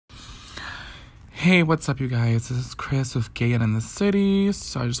Hey, what's up, you guys? This is Chris with Gay and in the City.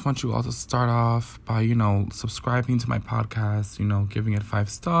 So I just want you all to start off by, subscribing to my podcast, giving it 5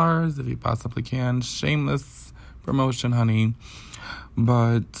 stars if you possibly can. Shameless promotion, honey.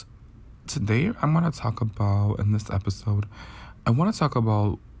 But today I'm going to talk about, in this episode, I want to talk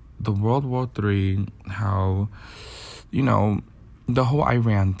about the World War III, how, the whole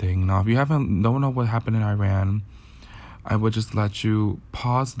Iran thing. Now, if you don't know what happened in Iran, I would just let you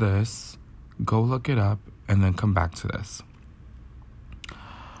pause this, go look it up, and then come back to this.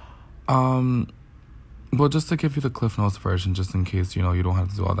 Well, just to give you the Cliff Notes version, just in case, you don't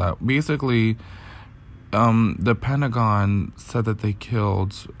have to do all that. Basically, the Pentagon said that they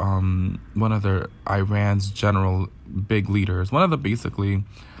killed one of Iran's general big leaders. One of the, basically,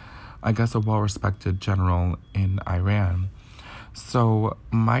 I guess, a well-respected general in Iran. So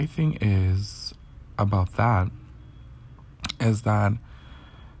my thing is about that is that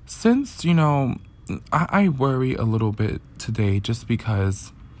since, I worry a little bit today just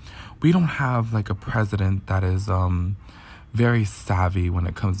because we don't have like a president that is very savvy when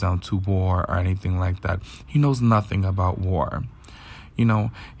it comes down to war or anything like that. He knows nothing about war.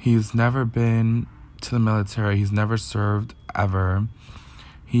 He's never been to the military. He's never served ever.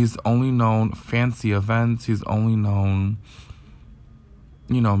 He's only known fancy events. He's only known,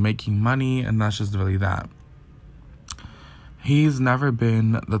 making money, and that's just really that. He's never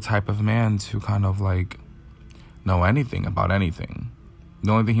been the type of man to kind of like know anything about anything.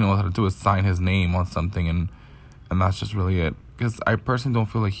 The only thing he knows how to do is sign his name on something, and that's just really it. Because I personally don't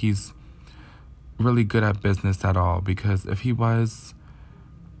feel like he's really good at business at all. Because if he was,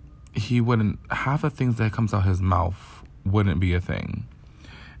 he wouldn't, half the things that comes out his mouth wouldn't be a thing.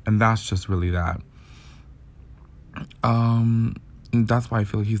 And that's just really that. That's why I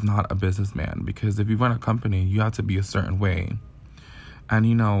feel like he's not a businessman, because if you run a company, you have to be a certain way.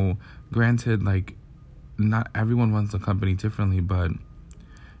 And, granted, like, not everyone runs a company differently, but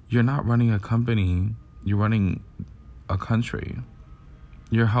you're not running a company, you're running a country.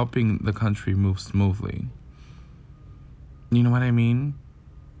 You're helping the country move smoothly. You know what I mean?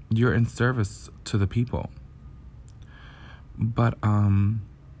 You're in service to the people. But,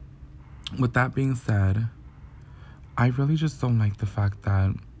 with that being said, I really just don't like the fact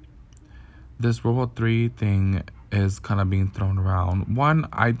that this World War III thing is kind of being thrown around. One,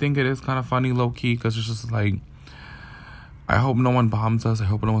 I think it is kind of funny, low-key, because it's just like, I hope no one bombs us. I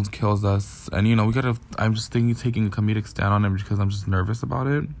hope no one kills us. And, I'm just taking a comedic stand on it because I'm just nervous about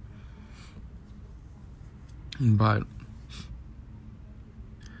it. But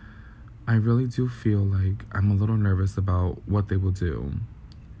I really do feel like I'm a little nervous about what they will do.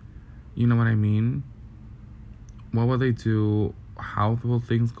 You know what I mean? What will they do? How will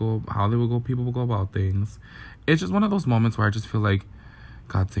things go? How they will go? People will go about things. It's just one of those moments where I just feel like,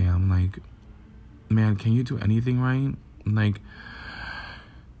 goddamn, like, man, can you do anything right? Like,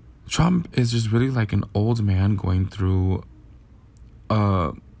 Trump is just really like an old man going through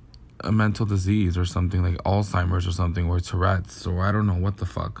a mental disease or something, like Alzheimer's or something, or Tourette's, or I don't know what the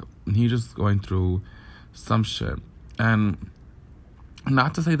fuck. He's just going through some shit. And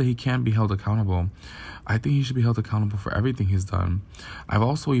not to say that he can't be held accountable. I think he should be held accountable for everything he's done. I've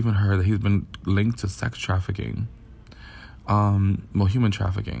also even heard that he's been linked to sex trafficking. Human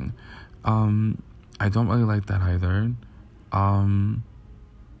trafficking. I don't really like that either. I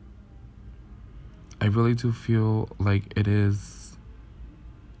really do feel like it is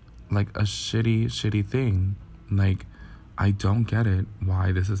like a shitty thing. Like, I don't get it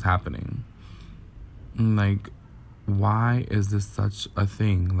why this is happening. Like, why is this such a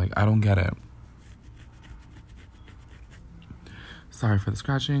thing? Like, I don't get it. Sorry for the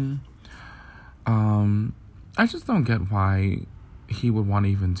scratching. I just don't get why he would want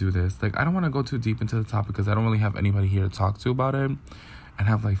to even do this. Like, I don't want to go too deep into the topic because I don't really have anybody here to talk to about it and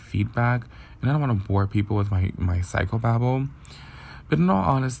have, like, feedback. And I don't want to bore people with my psychobabble. But in all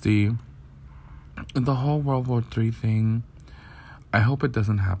honesty, the whole World War III thing, I hope it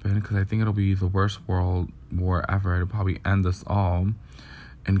doesn't happen because I think it'll be the worst world war ever. It'll probably end us all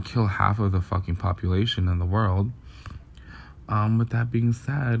and kill half of the fucking population in the world. With that being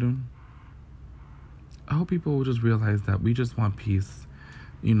said, I hope people will just realize that we just want peace,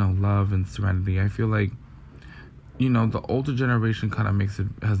 love and serenity. I feel like, the older generation kind of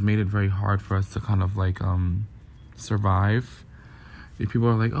has made it very hard for us to kind of like, survive. People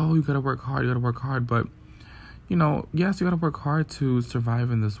are like, oh, you gotta work hard. But, yes, you gotta work hard to survive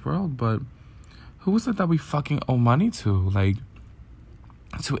in this world, but who said that we fucking owe money to? Like,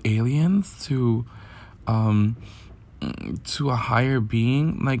 to aliens? To a higher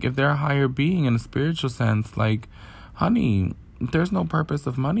being? Like, if they're a higher being in a spiritual sense, like, honey, there's no purpose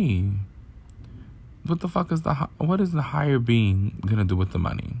of money. what is the higher being gonna do with the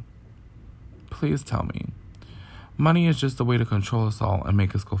money? Please tell me. Money is just a way to control us all and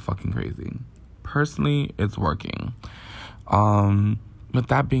make us go fucking crazy. Personally, it's working. With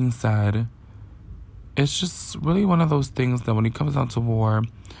that being said, it's just really one of those things that when it comes down to war,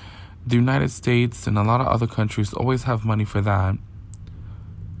 the United States and a lot of other countries always have money for that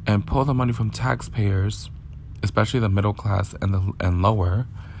and pull the money from taxpayers, especially the middle class and lower,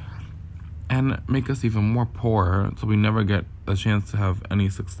 and make us even more poor so we never get a chance to have any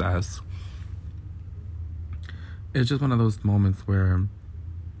success. It's just one of those moments where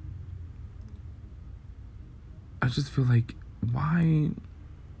I just feel like, why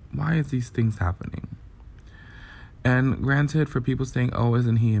is these things happening? And granted, for people saying, oh,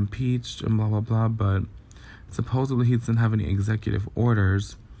 isn't he impeached and blah, blah, blah, but supposedly he doesn't have any executive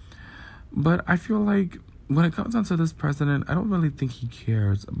orders. But I feel like when it comes down to this president, I don't really think he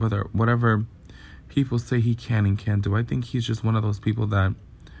cares whether whatever people say he can and can't do. I think he's just one of those people that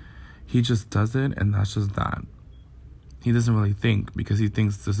he just does it, and that's just that. He doesn't really think because he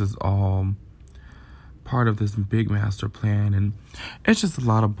thinks this is all part of this big master plan, and it's just a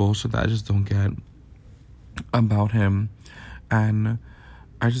lot of bullshit that I just don't get about him. And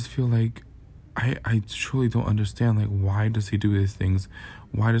I just feel like I truly don't understand, like, why does he do these things?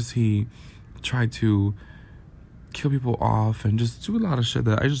 Why does he try to kill people off and just do a lot of shit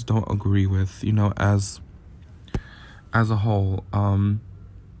that I just don't agree with, you know, as a whole.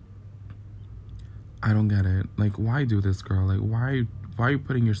 I don't get it. Like, why do this, girl? Like, why are you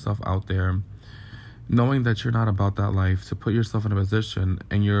putting yourself out there knowing that you're not about that life, to put yourself in a position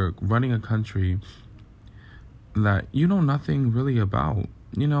and you're running a country that you know nothing really about?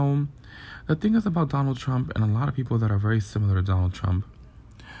 You know, the thing is about Donald Trump and a lot of people that are very similar to Donald Trump,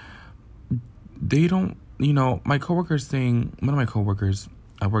 they don't, you know, one of my coworkers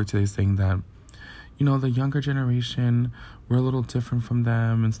at work today saying that, you know, the younger generation, we're a little different from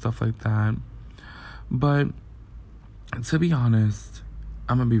them and stuff like that. But to be honest,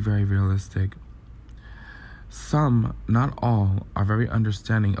 I'm going to be very realistic. Some, not all, are very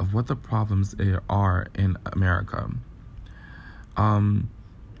understanding of what the problems are in America. And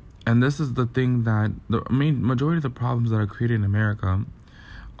this is the thing that the majority of the problems that are created in America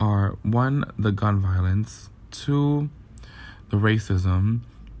are, 1, the gun violence, 2, the racism,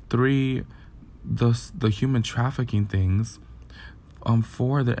 3, the human trafficking things,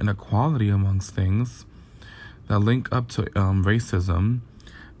 4, the inequality amongst things that link up to racism.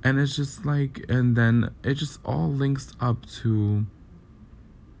 And it's just like, and then it just all links up to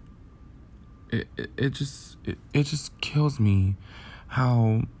it just kills me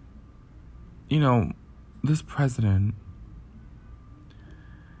how, you know, this president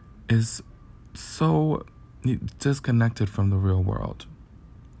is so disconnected from the real world,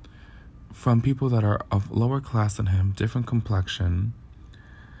 from people that are of lower class than him, different complexion,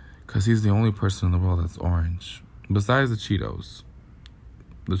 because he's the only person in the world that's orange, besides the Cheetos.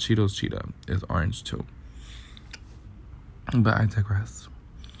 The Cheetos Cheetah is orange too. But I digress.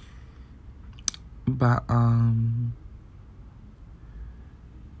 But,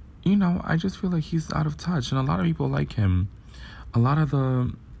 you know, I just feel like he's out of touch. And a lot of people like him.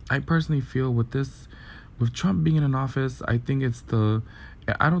 I personally feel with Trump being in office, I don't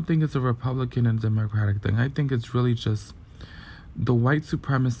think it's a Republican and Democratic thing. I think it's really just the white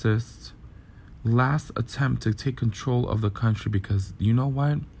supremacist last attempt to take control of the country, because you know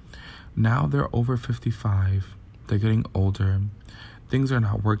what? Now they're over 55. They're getting older. Things are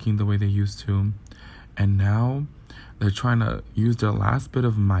not working the way they used to. And now they're trying to use their last bit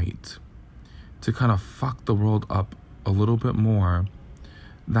of might to kind of fuck the world up a little bit more.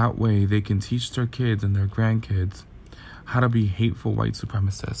 That way they can teach their kids and their grandkids how to be hateful white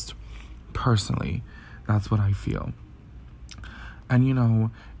supremacists. Personally, that's what I feel. And, you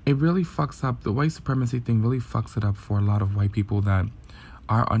know, it really fucks up, the white supremacy thing really fucks it up for a lot of white people that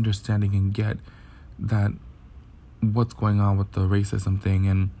are understanding and get that what's going on with the racism thing,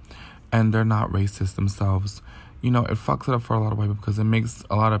 and they're not racist themselves. You know, it fucks it up for a lot of white people because it makes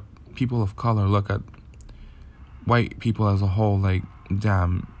a lot of people of color look at white people as a whole like,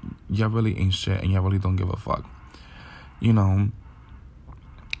 damn, y'all really ain't shit and y'all really don't give a fuck. You know?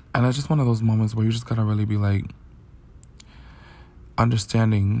 And it's just one of those moments where you just gotta really be like,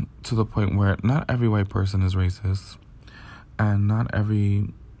 understanding to the point where not every white person is racist, and not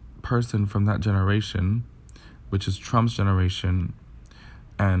every person from that generation, which is Trump's generation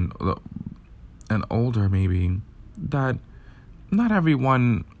and older maybe, that not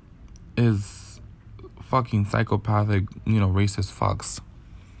everyone is fucking psychopathic, you know, racist fucks.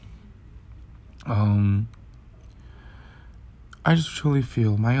 I just truly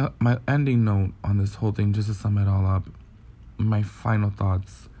feel my ending note on this whole thing, just to sum it all up, my final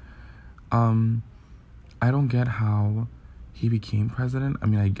thoughts. I don't get how he became president. I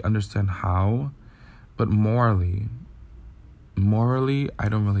mean, I understand how, but morally, I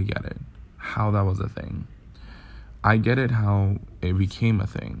don't really get it. How that was a thing. I get it how it became a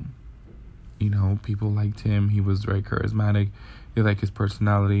thing. You know, people liked him. He was very charismatic. They like his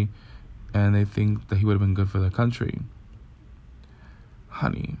personality, and they think that he would have been good for the country.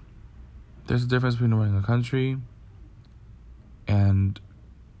 Honey, there's a difference between running a country and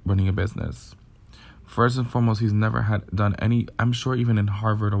running a business. First and foremost, he's never had done any, I'm sure even in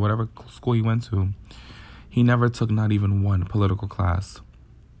Harvard or whatever school he went to, he never took not even one political class.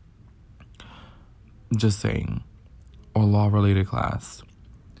 Just saying. Or law-related class.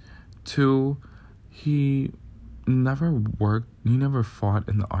 2, he never fought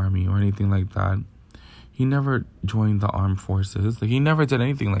in the army or anything like that. He never joined the armed forces. Like, he never did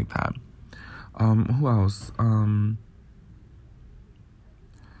anything like that. Who else? I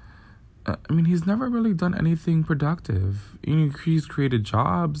mean, he's never really done anything productive. You know, he's created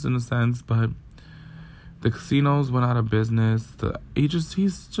jobs in a sense, but the casinos went out of business.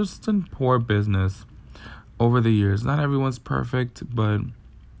 He's just in poor business over the years. Not everyone's perfect, but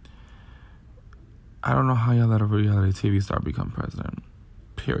I don't know how y'all let a reality TV star become president.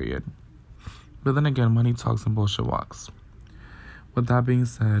 Period. But then again, money talks and bullshit walks. With that being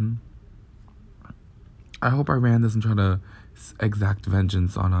said, I hope Iran doesn't try to exact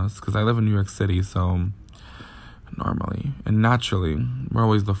vengeance on us, because I live in New York City, so normally and naturally we're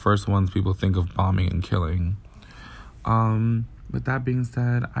always the first ones people think of bombing and killing. With that being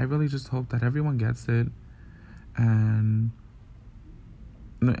said, I really just hope that everyone gets it, and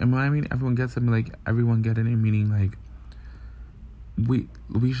when I mean everyone gets it, I mean like everyone get it, meaning like we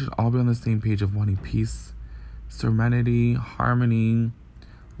should all be on the same page of wanting peace, serenity, harmony,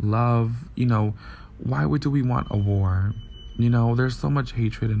 love. You know, why do we want a war? You know, there's so much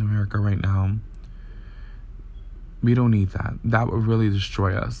hatred in America right now. We don't need that. That would really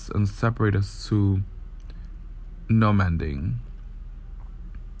destroy us and separate us to no mending.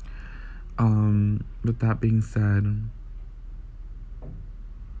 With that being said,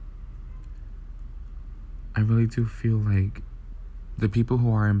 I really do feel like the people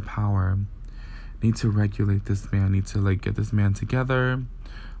who are in power need to regulate this man, need to like get this man together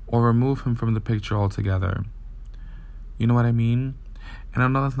or remove him from the picture altogether. You know what I mean? And I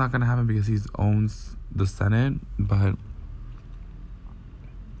know that's not going to happen because he owns the Senate, but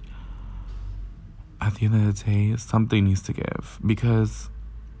at the end of the day, something needs to give, because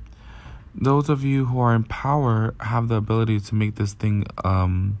those of you who are in power have the ability to make this thing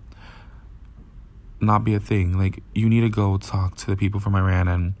not be a thing. Like, you need to go talk to the people from Iran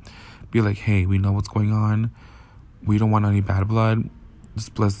and be like, hey, we know what's going on. We don't want any bad blood.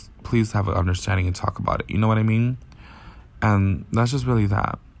 Just please have an understanding and talk about it. You know what I mean? And that's just really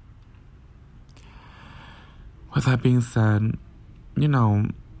that. With that being said, you know,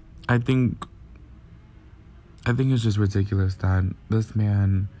 I think it's just ridiculous that this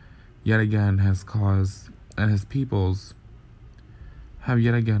man yet again has caused, and his peoples have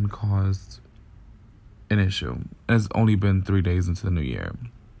yet again caused an issue. It's only been 3 days into the new year.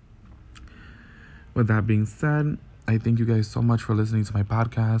 With that being said, I thank you guys so much for listening to my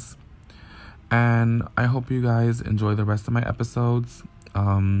podcast. And I hope you guys enjoy the rest of my episodes.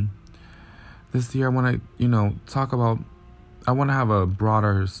 This year I want to, talk about, I want to have a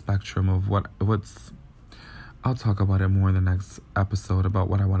broader spectrum of what's, I'll talk about it more in the next episode about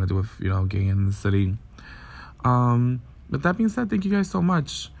what I want to do with, gay in the city. With that being said, thank you guys so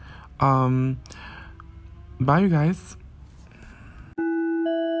much. Bye, you guys.